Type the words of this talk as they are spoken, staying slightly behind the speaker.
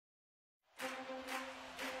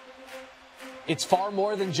It's far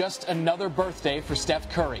more than just another birthday for Steph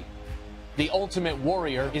Curry. The ultimate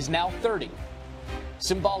warrior is now 30.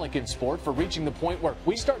 Symbolic in sport for reaching the point where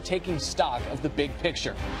we start taking stock of the big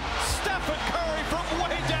picture. Stephen Curry from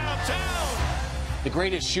way downtown. The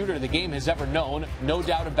greatest shooter the game has ever known, no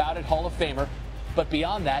doubt about it, Hall of Famer. But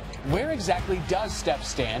beyond that, where exactly does Steph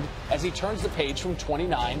stand as he turns the page from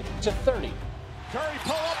 29 to 30? Curry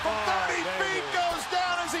pull up from 30 feet, goes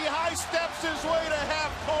down as he high steps his way to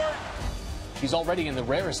half court. He's already in the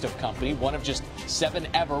rarest of company, one of just 7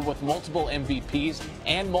 ever with multiple MVPs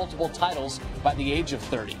and multiple titles by the age of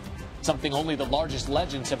 30. Something only the largest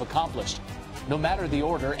legends have accomplished. No matter the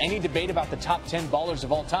order, any debate about the top 10 ballers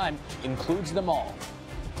of all time includes them all.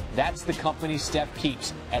 That's the company Steph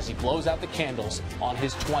keeps as he blows out the candles on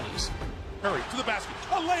his 20s. Curry to the basket.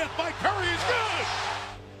 A layup by Curry is good.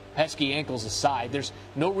 Pesky ankles aside, there's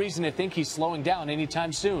no reason to think he's slowing down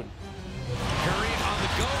anytime soon. Curry on the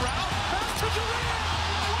go route. Back to Durant.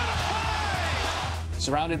 What a play!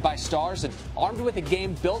 Surrounded by stars and armed with a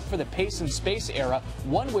game built for the pace and space era,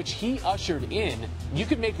 one which he ushered in, you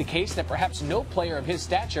could make the case that perhaps no player of his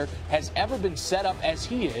stature has ever been set up as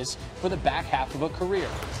he is for the back half of a career.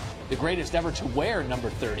 The greatest ever to wear number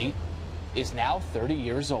 30 is now 30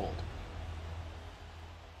 years old.